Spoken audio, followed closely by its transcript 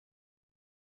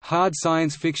Hard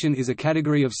science fiction is a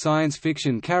category of science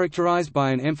fiction characterized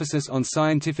by an emphasis on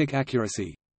scientific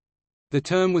accuracy. The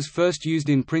term was first used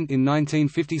in print in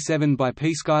 1957 by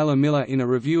P. Schuyler Miller in a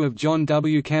review of John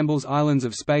W. Campbell's Islands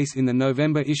of Space in the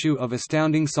November issue of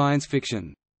Astounding Science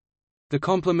Fiction. The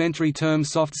complementary term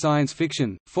soft science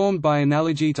fiction, formed by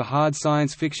analogy to hard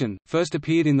science fiction, first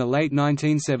appeared in the late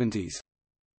 1970s.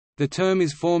 The term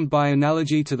is formed by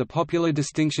analogy to the popular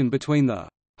distinction between the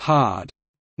hard,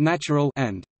 natural,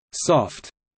 and soft,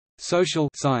 social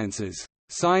sciences.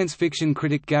 Science fiction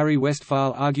critic Gary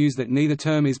Westphal argues that neither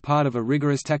term is part of a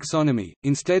rigorous taxonomy,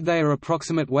 instead they are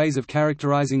approximate ways of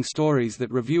characterizing stories that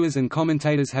reviewers and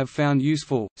commentators have found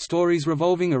useful. Stories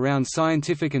revolving around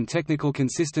scientific and technical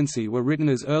consistency were written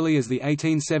as early as the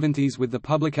 1870s, with the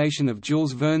publication of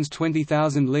Jules Verne's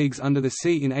 20,000 Leagues Under the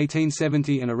Sea in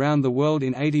 1870 and Around the World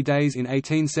in 80 Days in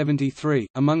 1873,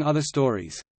 among other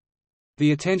stories.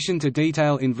 The attention to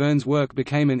detail in Verne's work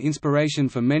became an inspiration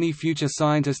for many future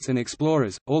scientists and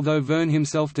explorers, although Verne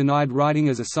himself denied writing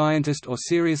as a scientist or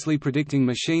seriously predicting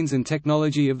machines and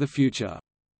technology of the future.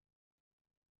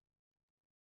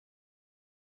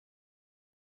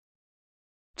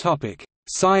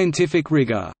 Scientific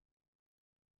rigor.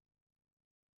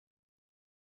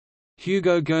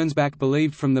 Hugo Gernsback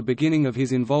believed from the beginning of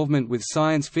his involvement with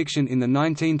science fiction in the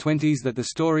 1920s that the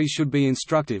story should be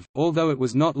instructive, although it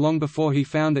was not long before he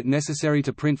found it necessary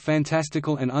to print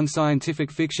fantastical and unscientific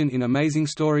fiction in amazing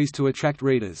stories to attract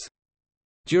readers.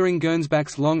 During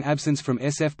Gernsback's long absence from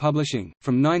SF publishing,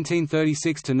 from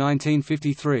 1936 to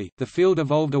 1953, the field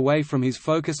evolved away from his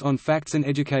focus on facts and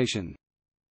education.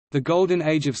 The golden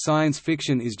age of science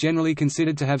fiction is generally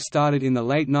considered to have started in the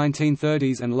late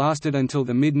 1930s and lasted until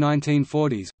the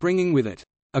mid-1940s, bringing with it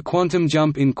a quantum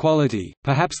jump in quality,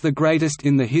 perhaps the greatest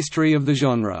in the history of the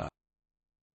genre.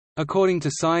 According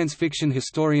to science fiction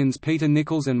historians Peter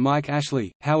Nichols and Mike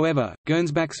Ashley, however,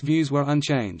 Gernsback's views were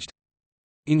unchanged.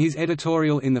 In his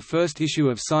editorial in the first issue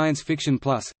of Science Fiction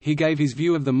Plus, he gave his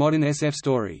view of the modern SF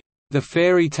story: the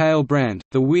fairy tale brand,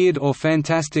 the weird or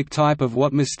fantastic type of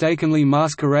what mistakenly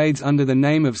masquerades under the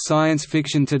name of science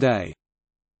fiction today."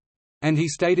 And he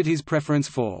stated his preference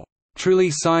for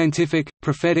truly scientific,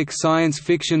 prophetic science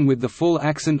fiction with the full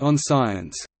accent on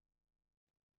science.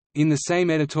 In the same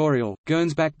editorial,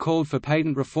 Gernsback called for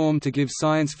patent reform to give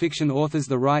science fiction authors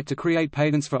the right to create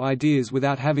patents for ideas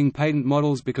without having patent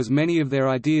models, because many of their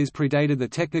ideas predated the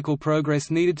technical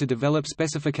progress needed to develop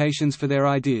specifications for their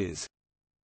ideas.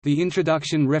 The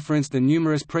introduction referenced the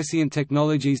numerous prescient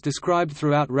technologies described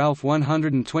throughout Ralph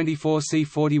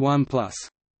 124C41+.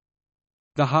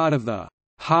 The heart of the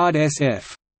hard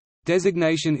SF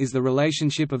designation is the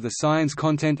relationship of the science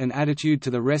content and attitude to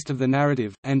the rest of the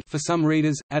narrative, and, for some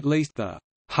readers, at least the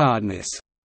hardness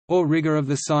or rigor of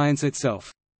the science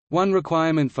itself. One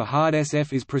requirement for hard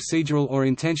SF is procedural or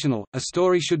intentional. A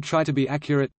story should try to be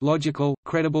accurate, logical,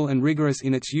 credible and rigorous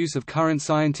in its use of current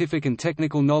scientific and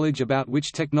technical knowledge about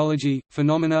which technology,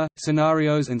 phenomena,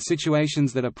 scenarios and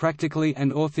situations that are practically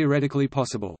and/or theoretically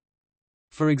possible.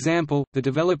 For example, the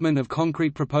development of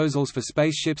concrete proposals for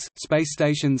spaceships, space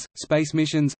stations, space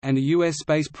missions, and a U.S.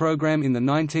 space program in the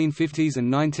 1950s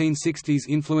and 1960s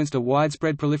influenced a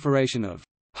widespread proliferation of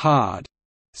hard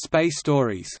space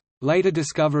stories. Later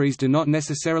discoveries do not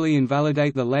necessarily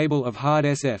invalidate the label of hard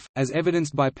SF, as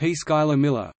evidenced by P. Schuyler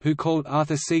Miller, who called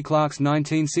Arthur C. Clarke's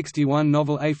 1961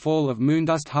 novel A Fall of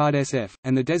Moondust hard SF,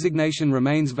 and the designation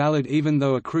remains valid even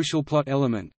though a crucial plot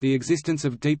element, the existence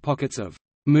of deep pockets of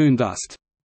moondust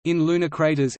in lunar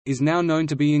craters, is now known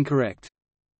to be incorrect.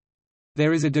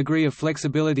 There is a degree of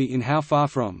flexibility in how far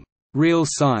from real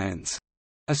science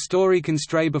a story can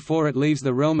stray before it leaves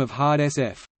the realm of hard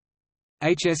SF.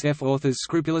 HSF authors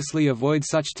scrupulously avoid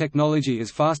such technology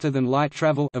as faster-than-light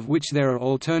travel, of which there are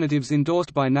alternatives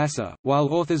endorsed by NASA,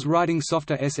 while authors writing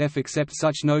softer SF accept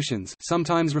such notions,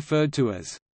 sometimes referred to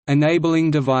as enabling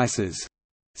devices,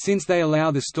 since they allow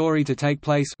the story to take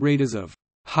place. Readers of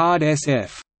hard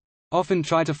SF often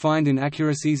try to find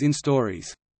inaccuracies in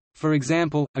stories. For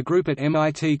example, a group at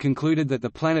MIT concluded that the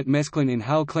planet Mesclun in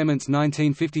Hal Clement's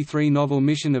 1953 novel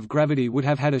Mission of Gravity would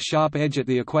have had a sharp edge at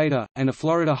the equator, and a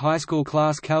Florida high school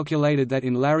class calculated that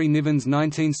in Larry Niven's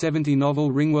 1970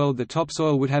 novel Ringworld the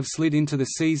topsoil would have slid into the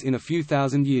seas in a few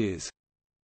thousand years.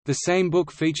 The same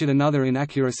book featured another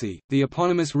inaccuracy: the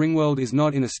eponymous Ringworld is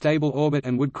not in a stable orbit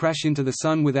and would crash into the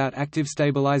Sun without active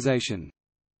stabilization.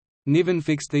 Niven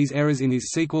fixed these errors in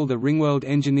his sequel The Ringworld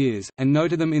Engineers, and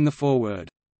noted them in the foreword.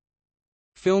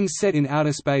 Films set in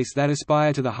outer space that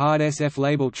aspire to the hard SF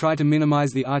label try to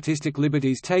minimize the artistic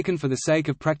liberties taken for the sake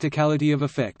of practicality of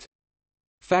effect.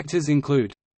 Factors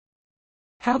include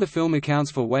how the film accounts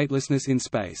for weightlessness in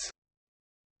space.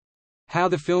 How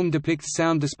the film depicts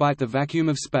sound despite the vacuum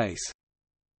of space.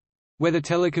 Whether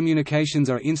telecommunications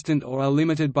are instant or are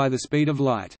limited by the speed of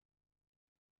light.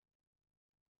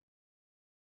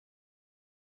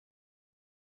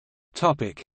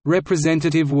 Topic: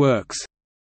 Representative works.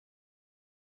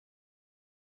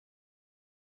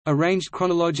 Arranged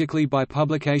chronologically by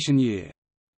publication year.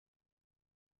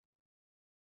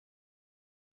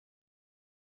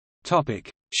 Topic: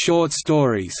 Short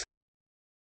stories.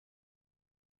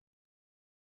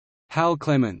 Hal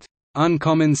Clement,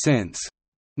 Uncommon Sense,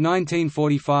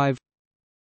 1945.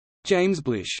 James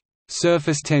Blish,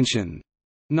 Surface Tension,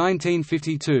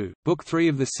 1952. Book 3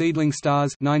 of The Seedling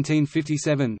Stars,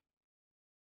 1957.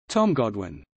 Tom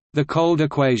Godwin, The Cold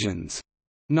Equations,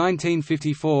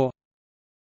 1954.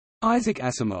 Isaac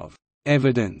Asimov,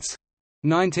 Evidence,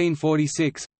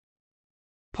 1946.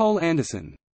 Paul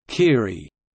Anderson, Kiri,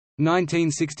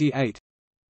 1968.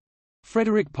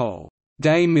 Frederick Pohl,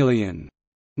 Day Million,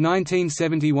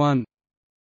 1971.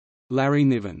 Larry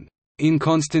Niven,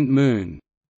 Inconstant Moon,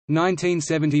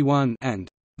 1971, and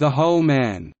The Whole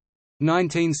Man,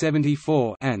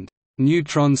 1974, and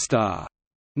Neutron Star,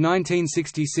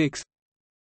 1966.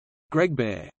 Greg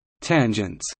Bear,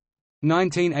 Tangents,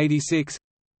 1986.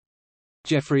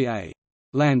 Jeffrey A.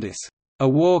 Landis, A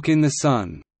Walk in the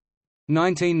Sun,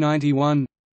 1991.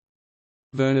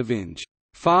 Werner Vinge,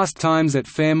 Fast Times at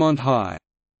Fairmont High,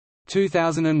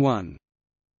 2001.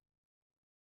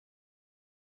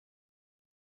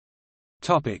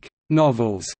 Topic: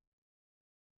 Novels.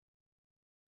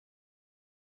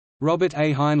 Robert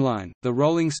A. Heinlein, The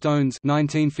Rolling Stones,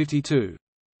 1952.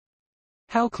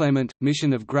 Hal Clement,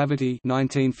 Mission of Gravity,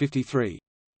 1953.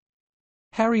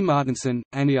 Harry Martinson,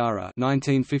 Aniara,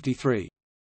 1953.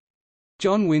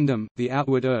 John Wyndham, The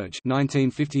Outward Urge,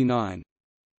 1959.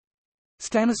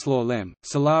 Stanislaw Lem,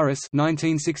 Solaris,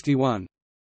 1961.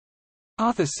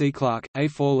 Arthur C. Clarke, A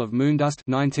Fall of Moondust,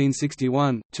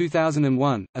 1961,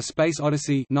 2001, A Space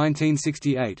Odyssey,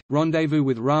 1968, Rendezvous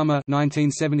with Rama,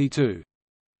 1972.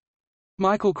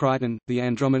 Michael Crichton, The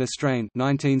Andromeda Strain,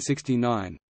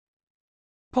 1969.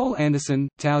 Paul Anderson,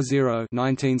 Tau Zero,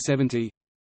 1970.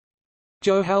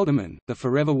 Joe Haldeman, The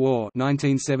Forever War,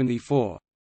 1974.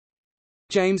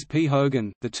 James P.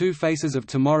 Hogan, The Two Faces of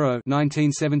Tomorrow,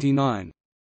 1979.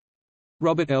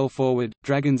 Robert L. Forward,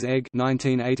 Dragon's Egg,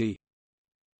 1980.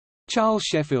 Charles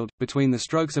Sheffield, Between the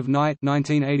Strokes of Night,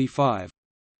 1985.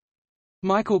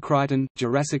 Michael Crichton,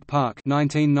 Jurassic Park,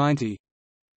 1990.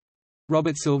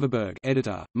 Robert Silverberg,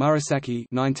 editor, Murasaki,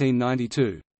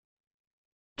 1992.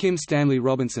 Kim Stanley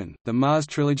Robinson, The Mars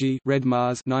Trilogy, Red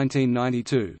Mars,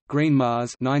 1992, Green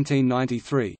Mars,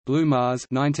 1993, Blue Mars,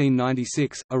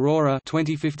 1996, Aurora,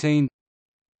 2015.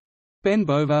 Ben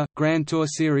Bova, Grand Tour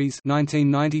Series,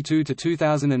 1992 to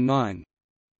 2009.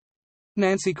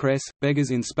 Nancy Kress,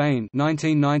 Beggars in Spain,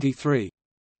 1993.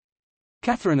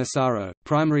 Catherine Asaro,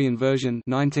 Primary Inversion,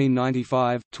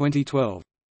 1995, 2012.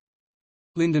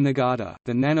 Linda Nagata,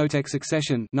 The Nanotech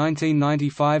Succession,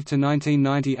 1995 to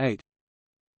 1998.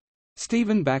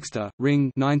 Stephen Baxter, Ring,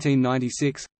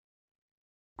 1996.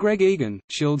 Greg Egan,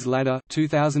 Schild's Ladder,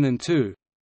 2002.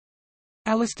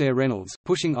 Alistair Reynolds,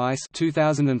 Pushing Ice,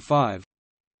 2005.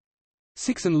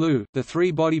 Sixon Liu, The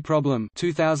Three-Body Problem,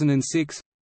 2006.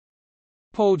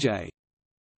 Paul J.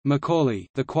 Macaulay,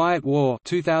 The Quiet War,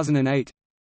 2008.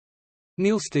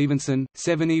 Neil Stevenson,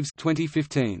 Seven Eves,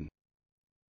 2015.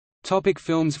 Topic: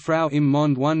 Films. Frau im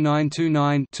Monde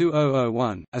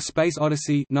 1929-2001, A Space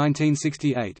Odyssey,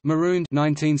 1968. Marooned,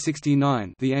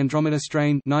 1969. The Andromeda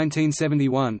Strain,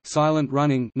 1971. Silent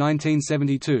Running,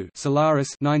 1972. Solaris,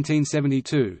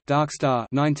 1972. Dark Star,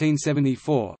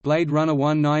 1974. Blade Runner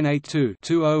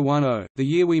 1982-2010. The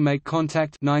Year We Make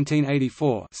Contact,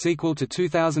 1984. Sequel to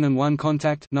 2001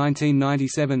 Contact,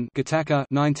 1997. Gattaca,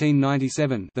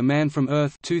 1997. The Man from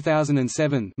Earth,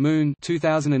 2007. Moon,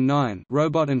 2009.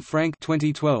 Robot and Frank,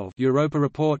 2012. Europa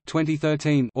Report,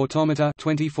 2013. Automata,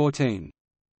 2014.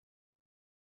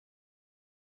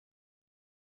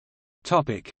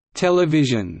 Topic: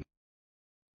 Television.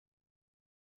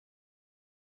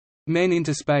 Men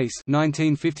into Space,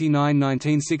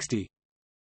 1959–1960.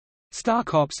 Star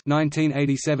Cops,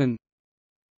 1987.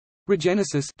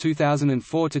 Regenesis,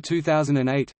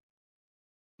 2004–2008.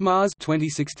 Mars,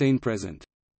 2016–present.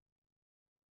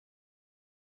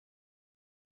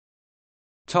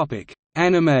 Topic: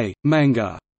 Anime,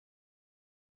 manga.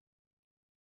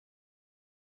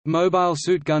 Mobile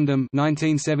Suit Gundam,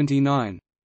 1979.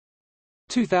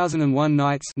 2001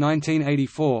 Nights,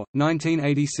 1984,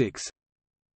 1986.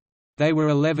 They Were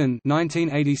 11,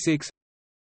 1986.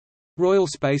 Royal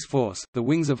Space Force: The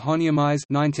Wings of Honyamais,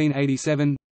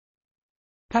 1987.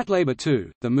 Patlabor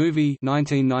 2, The Movie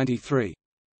 1993.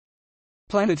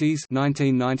 Planetes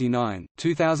 1999,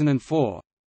 2004.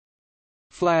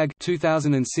 Flag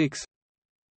 2006.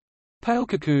 Pale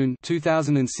Cocoon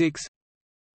 2006.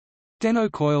 Deno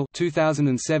Coil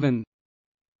 2007.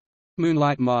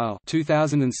 Moonlight Mile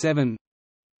 2007.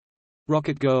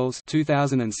 Rocket Girls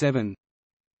 2007.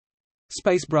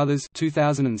 Space Brothers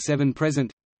 2007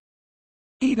 present.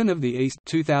 Eden of the East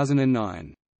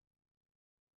 2009.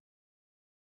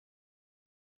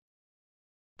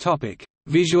 Topic: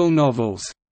 Visual novels.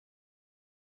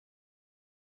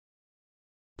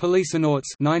 Policenauts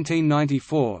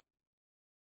 1994.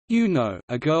 You Know,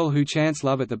 A Girl Who Chants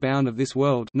Love at the Bound of This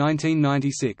World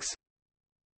 1996.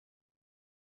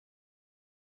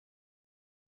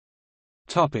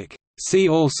 Topic: See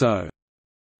also.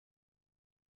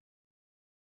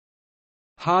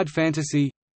 Hard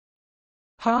fantasy,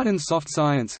 hard and soft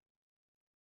science,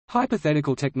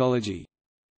 hypothetical technology,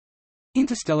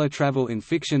 interstellar travel in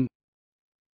fiction,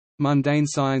 mundane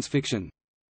science fiction,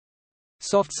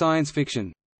 soft science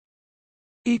fiction.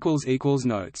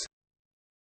 Notes